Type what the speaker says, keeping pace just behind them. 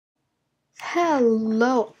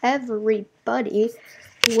Hello everybody,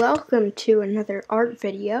 welcome to another art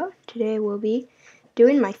video. Today we'll be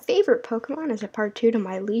doing my favorite Pokemon as a part 2 to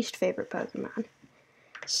my least favorite Pokemon.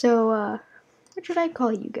 So, what should I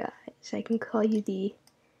call you guys? I can call you the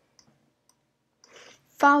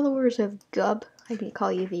followers of Gub. I can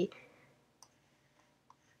call you the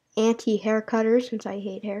anti-haircutters since I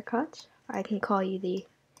hate haircuts. I can call you the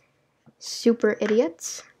super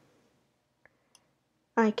idiots.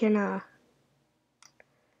 I can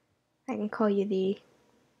call you the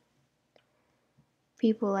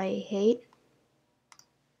people I hate,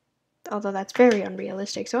 although that's very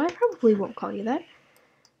unrealistic, so I probably won't call you that,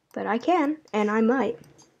 but I can, and I might.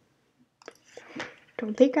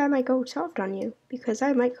 Don't think I might go soft on you, because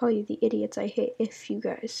I might call you the idiots I hate if you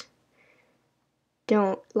guys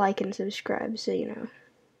don't like and subscribe, so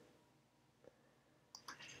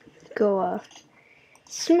go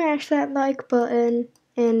smash that like button,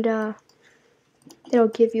 and it'll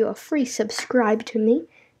give you a free subscribe to me,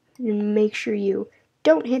 and make sure you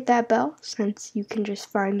don't hit that bell, since you can just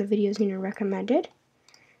find the videos in your recommended.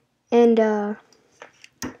 And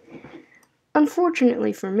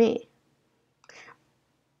unfortunately for me,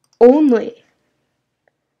 only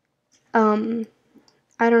I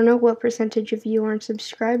don't know what percentage of you aren't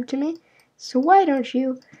subscribed to me, so why don't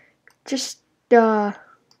you just I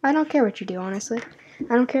don't care what you do, honestly.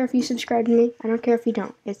 I don't care if you subscribe to me, I don't care if you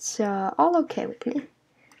don't. It's all okay with me.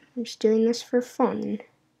 I'm just doing this for fun,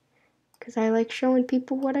 because I like showing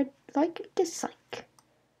people what I like and dislike.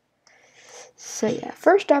 So yeah,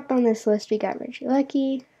 first up on this list we got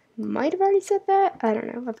Regieleki. Might have already said that, I don't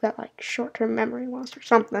know, I've got like short-term memory loss or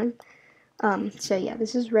something. So yeah,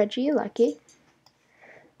 this is Regieleki,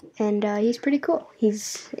 and he's pretty cool.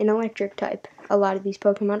 He's an electric type. A lot of these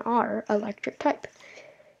Pokemon are electric type.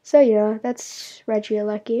 So yeah, that's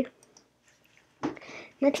Regieleki.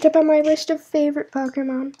 Next up on my list of favorite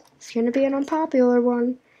Pokemon, it's gonna be an unpopular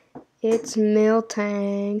one. It's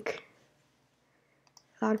Miltank.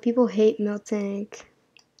 A lot of people hate Miltank,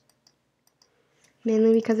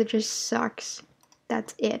 mainly because it just sucks.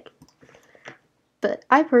 That's it. But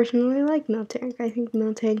I personally like Miltank. I think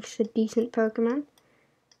Miltank's a decent Pokemon.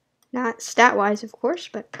 Not stat-wise, of course,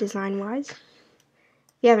 but design-wise. If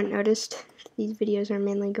you haven't noticed, these videos are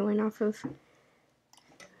mainly going off of,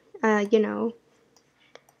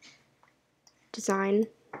 design,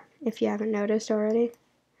 if you haven't noticed already.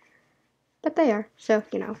 But they are. So,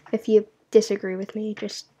 if you disagree with me,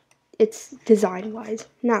 it's design-wise,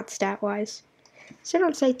 not stat-wise. So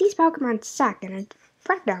don't say, these Pokemon suck, and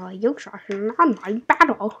practically useless in an online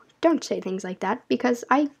battle. Don't say things like that, because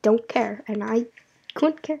I don't care, and I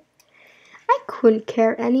couldn't care. I couldn't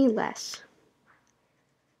care any less.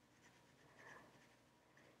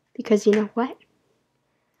 Because you know what?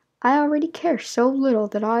 I already care so little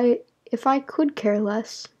that if I could care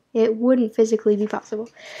less, it wouldn't physically be possible.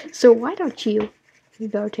 So why don't you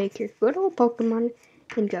go take your good old Pokemon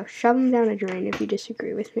and go shove them down a drain if you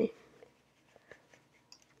disagree with me.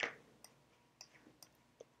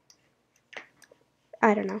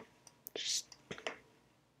 I don't know.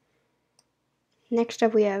 Next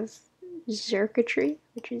up we have Xurkitree,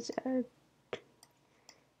 which is a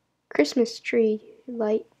Christmas tree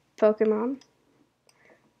light Pokemon.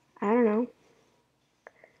 I don't know.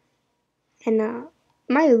 And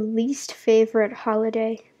my least favorite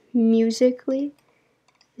holiday musically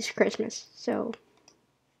is Christmas. So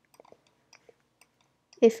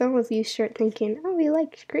if some of you start thinking, oh, he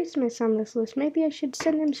likes Christmas on this list, maybe I should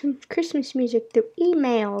send him some Christmas music through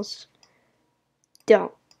emails.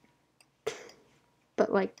 Don't.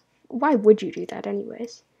 But why would you do that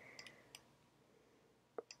anyways?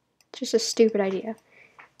 It's just a stupid idea.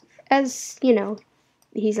 As,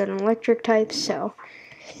 he's an electric type, so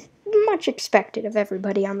much expected of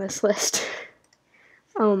everybody on this list.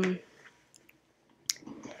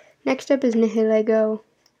 Next up is Nihilego,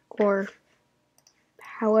 or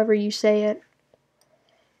however you say it.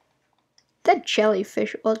 That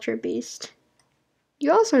jellyfish Ultra Beast.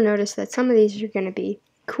 You also notice that some of these are going to be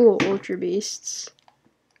cool Ultra Beasts,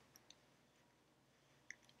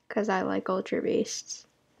 because I like Ultra Beasts.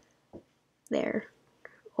 They're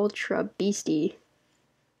Ultra Beastie,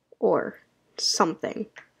 or something.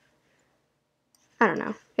 I don't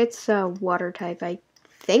know. It's a water type, I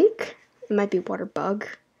think. It might be water bug.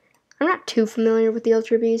 I'm not too familiar with the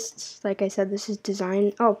Ultra Beasts. Like I said, this is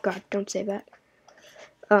design. Oh god, don't say that.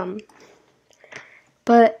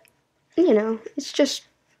 But, it's just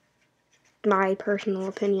my personal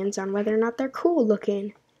opinions on whether or not they're cool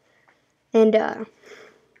looking. And,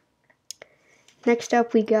 next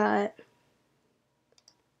up we got,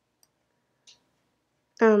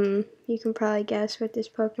 You can probably guess what this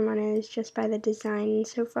Pokemon is just by the design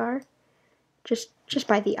so far. Just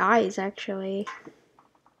by the eyes, actually.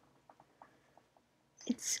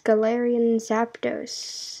 It's Galarian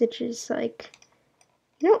Zapdos, which is like,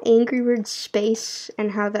 you know, Angry Birds Space,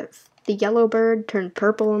 and how that the yellow bird turned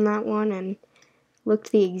purple in that one and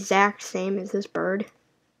looked the exact same as this bird.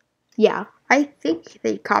 Yeah, I think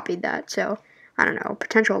they copied that, so I don't know,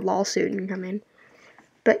 potential lawsuit can come in.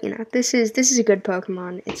 But, you know, this is a good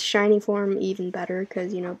Pokemon. Its shiny form even better,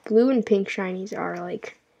 because, you know, blue and pink shinies are,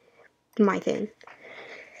 like, my thing.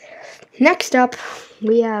 Next up,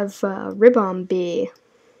 we have Ribombee.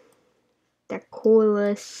 The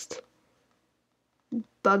coolest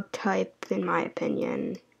bug type, in my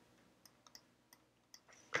opinion.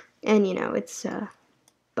 And, you know, it's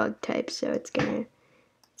bug type, so it's gonna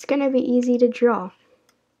be easy to draw.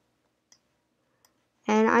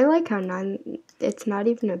 And I like how it's not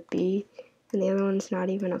even a bee, and the other one's not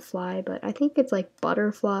even a fly, but I think it's like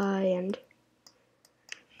butterfly and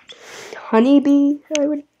honeybee, I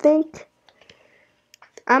would think.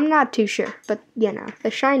 I'm not too sure, but you know, the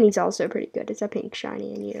shiny's also pretty good. It's a pink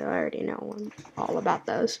shiny, and you already know all about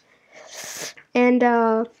those. And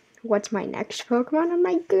what's my next Pokemon on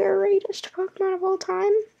my greatest Pokemon of all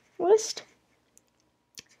time list?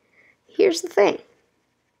 Here's the thing.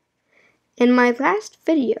 In my last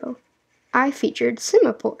video, I featured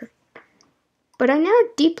Simipour, but I now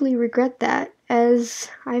deeply regret that, as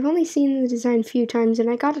I've only seen the design a few times and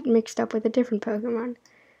I got it mixed up with a different Pokemon.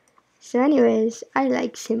 So anyways, I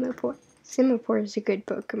like Simipour. Simipour is a good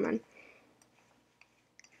Pokemon,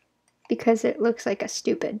 because it looks like a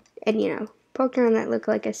stupid, and you know, Pokemon that look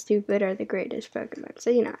like a stupid are the greatest Pokemon. So,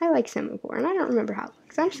 you know, I like Simipour, and I don't remember how it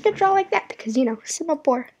looks. I'm just gonna draw like that, because, you know,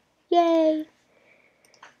 Simipour. Yay!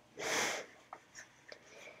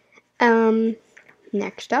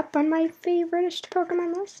 Next up on my favoriteest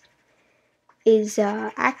Pokemon list is,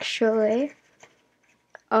 actually,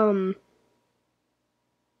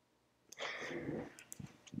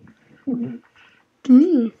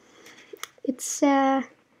 it's, a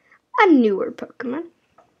newer Pokemon.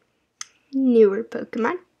 There's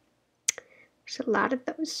a lot of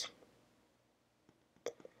those.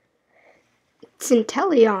 It's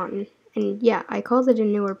Inteleon, and yeah, I called it a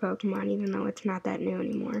newer Pokemon, even though it's not that new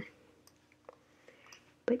anymore.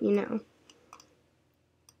 But, you know,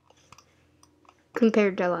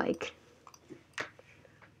 compared to, like,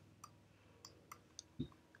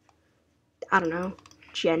 I don't know,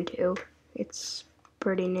 Gen 2, it's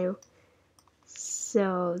pretty new.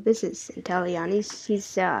 So this is Inteleon.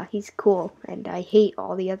 He's cool, and I hate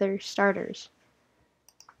all the other starters.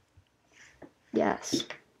 Yes.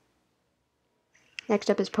 Next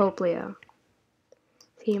up is Poplio.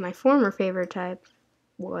 See, my former favorite type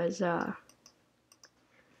was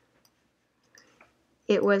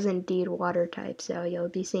it was indeed water type, so you'll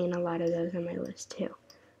be seeing a lot of those on my list too.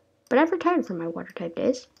 But I've retired from my water type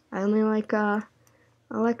days. I only like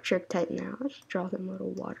electric type now. Let's draw them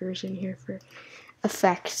little waters in here for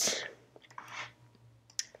effects.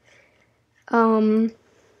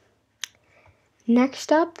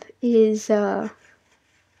 Next up is you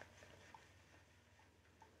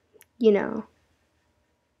know,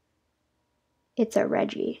 it's a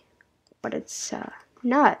Reggie, but it's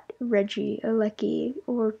not Regieleki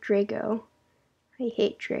or Drago. I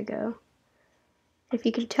hate Drago. If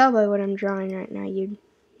you could tell by what I'm drawing right now, you'd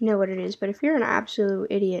know what it is. But if you're an absolute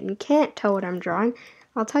idiot and can't tell what I'm drawing,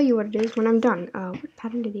 I'll tell you what it is when I'm done. What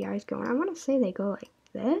pattern do the eyes go in? I want to say they go like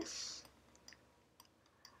this.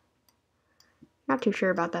 Not too sure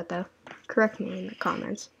about that though. Correct me in the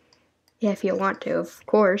comments. Yeah, if you want to, of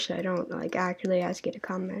course. I don't like actually ask you to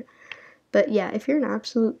comment. But yeah, if you're an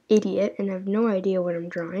absolute idiot and have no idea what I'm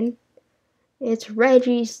drawing, it's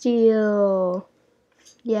Registeel.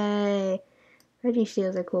 Yay. Registeel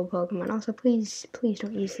is a cool Pokemon. Also, please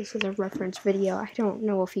don't use this as a reference video. I don't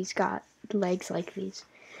know if he's got legs like these.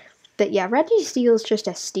 But yeah, Registeel is just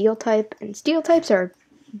a steel type, and steel types are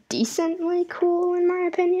decently cool in my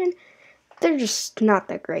opinion. They're just not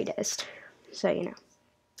the greatest. So, you know,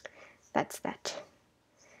 that's that.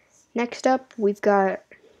 Next up, we've got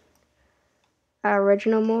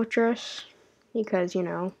Original Moltres, because, you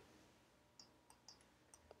know,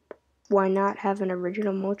 why not have an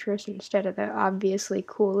original Moltres instead of the obviously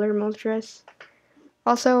cooler Moltres?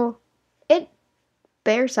 Also, it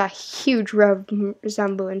bears a huge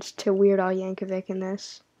resemblance to Weird Al Yankovic in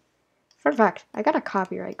this. Fun fact, I got a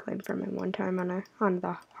copyright claim from him one time on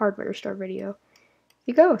the hardware store video. If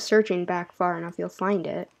you go searching back far enough, you'll find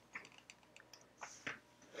it.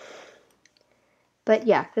 But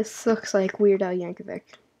yeah, this looks like Weird Al Yankovic.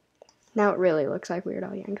 Now it really looks like Weird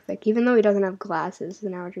Al Yankovic. Even though he doesn't have glasses,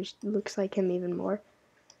 now it just looks like him even more.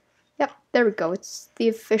 Yep, there we go. It's the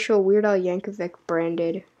official Weird Al Yankovic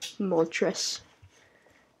branded Moltres.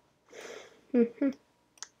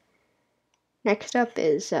 Next up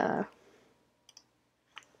is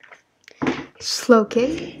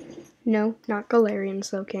Slowking. No, not Galarian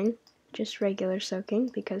Slowking. Just regular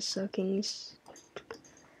Slowking, because Slowking's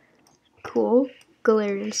cool.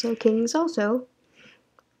 Galarian Slowking is also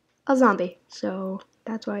a zombie, so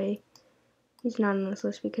that's why he's not on this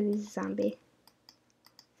list, because he's a zombie.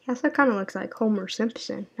 He also kind of looks like Homer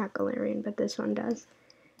Simpson, not Galarian, but this one does,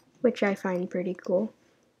 which I find pretty cool.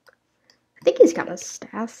 I think he's got a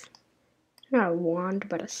staff. Not a wand,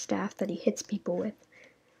 but a staff that he hits people with.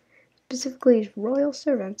 Specifically his royal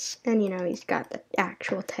servants. And, you know, he's got the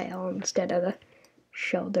actual tail instead of the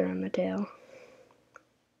shoulder on the tail.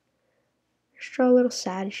 Just draw a little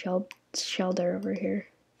sad shoulder over here.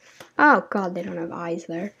 Oh, God, they don't have eyes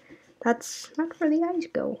there. That's not where the eyes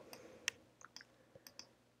go.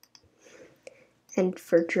 And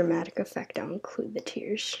for dramatic effect, I'll include the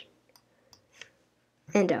tears.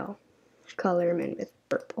 And I'll color him in with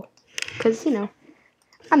purple. Because, you know,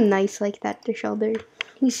 I'm nice like that to Shoulder.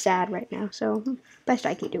 He's sad right now, so best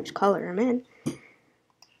I can do is color him in.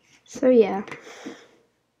 So, yeah.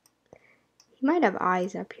 He might have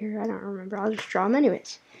eyes up here. I don't remember. I'll just draw him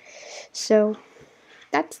anyways. So,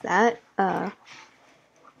 that's that.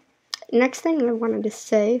 Next thing I wanted to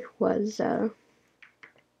say was,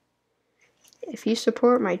 if you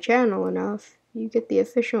support my channel enough, you get the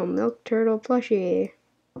official Milk Turtle plushie,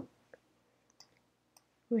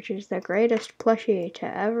 which is the greatest plushie to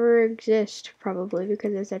ever exist, probably,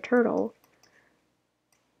 because it's a turtle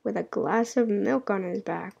with a glass of milk on his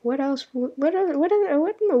back. What else? What in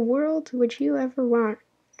the world would you ever want?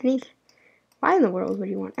 Why in the world would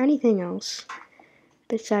you want anything else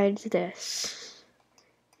besides this?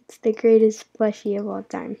 It's the greatest plushie of all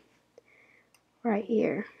time. Right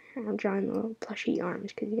here. I'm drawing the little plushie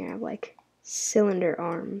arms because you're gonna have like cylinder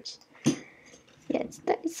arms. Yeah,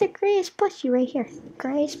 it's the greatest plushie right here.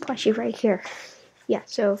 Greatest plushie right here. Yeah,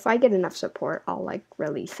 so if I get enough support, I'll like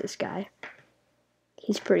release this guy.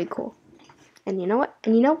 He's pretty cool. And you know what?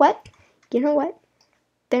 You know what?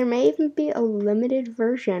 There may even be a limited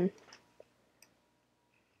version.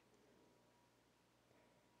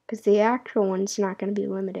 Because the actual one's not going to be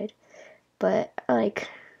limited. But, like,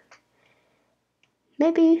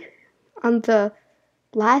 maybe on the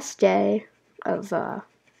last day of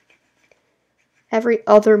every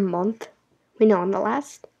other month, on the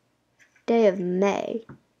last day of May,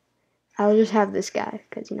 I'll just have this guy.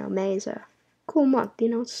 Because, you know, May is a cool month. You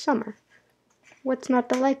know, it's summer. What's not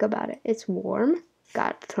to like about it? It's warm,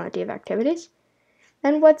 got plenty of activities.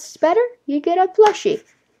 And what's better? You get a plushie.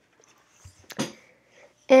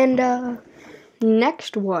 And,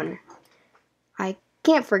 next one. I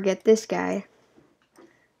can't forget this guy.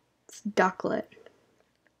 It's Ducklet.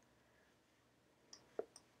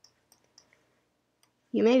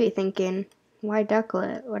 You may be thinking, why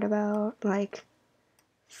Ducklet? What about, like,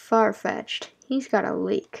 Farfetch'd? He's got a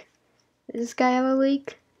leak. Does this guy have a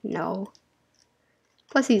leak? No.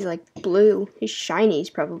 Plus he's, like, blue. His shiny's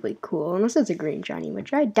probably cool, unless it's a green shiny,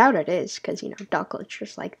 which I doubt it is, because, you know, Ducklet's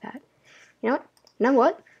just like that. You know what? You know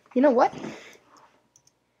what? You know what?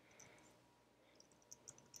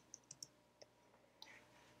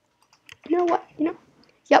 You know what? You know?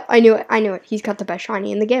 Yep, I knew it. I knew it. He's got the best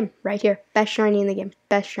shiny in the game. Right here. Best shiny in the game.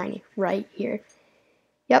 Best shiny. Right here.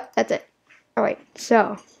 Yep, that's it. Alright,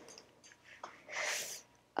 so.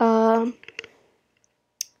 Now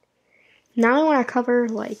I want to cover,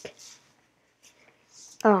 like,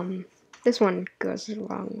 this one goes a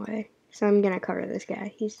long way. So I'm going to cover this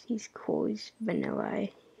guy. He's cool. He's vanilla.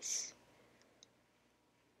 He's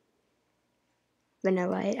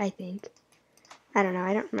vanilla, I think. I don't know.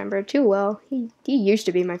 I don't remember it too well. He used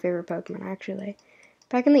to be my favorite Pokemon, actually.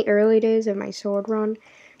 Back in the early days of my Sword run,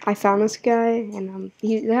 I found this guy, and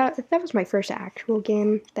that was my first actual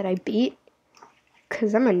game that I beat.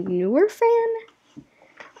 Because I'm a newer fan.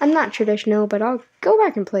 I'm not traditional, but I'll go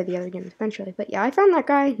back and play the other games eventually. But yeah, I found that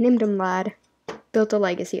guy, named him Lad, built a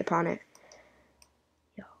legacy upon it.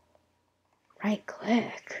 Yo, right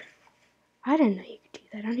click. I didn't know you could do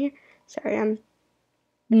that on here. Sorry, I'm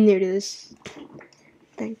new to this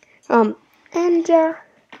thing.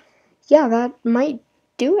 Yeah, that might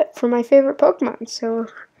do it for my favorite Pokemon. So,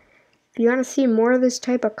 if you want to see more of this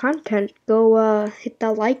type of content, go hit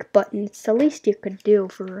the like button. It's the least you could do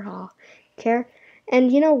for care.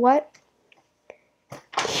 And you know what?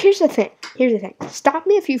 Here's the thing. Stop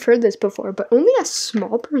me if you've heard this before, but only a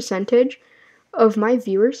small percentage of my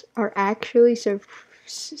viewers are actually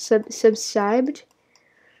subscribed.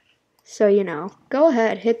 So, you know, go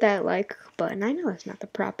ahead, hit that like button. I know it's not the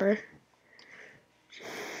proper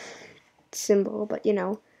symbol, but you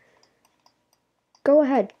know, go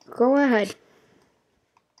ahead.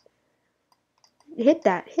 Hit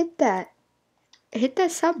that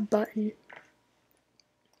sub button.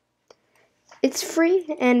 It's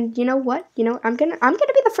free, and you know what? You know, I'm gonna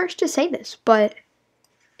be the first to say this, but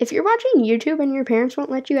if you're watching YouTube and your parents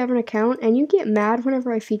won't let you have an account and you get mad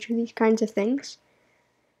whenever I feature these kinds of things,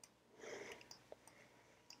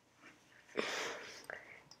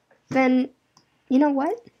 then you know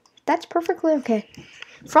what? That's perfectly okay.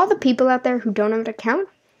 For all the people out there who don't have an account,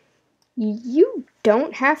 you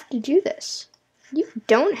don't have to do this. You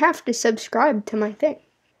don't have to subscribe to my thing.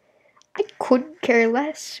 I couldn't care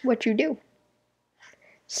less what you do.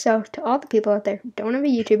 So, to all the people out there who don't have a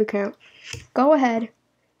YouTube account, go ahead,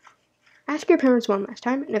 ask your parents one last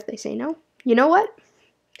time, and if they say no, you know what?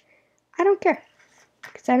 I don't care,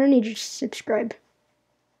 because I don't need you to subscribe.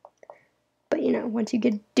 But, you know, once you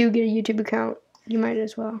do get a YouTube account, you might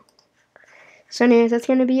as well. So anyways, that's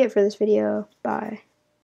going to be it for this video. Bye.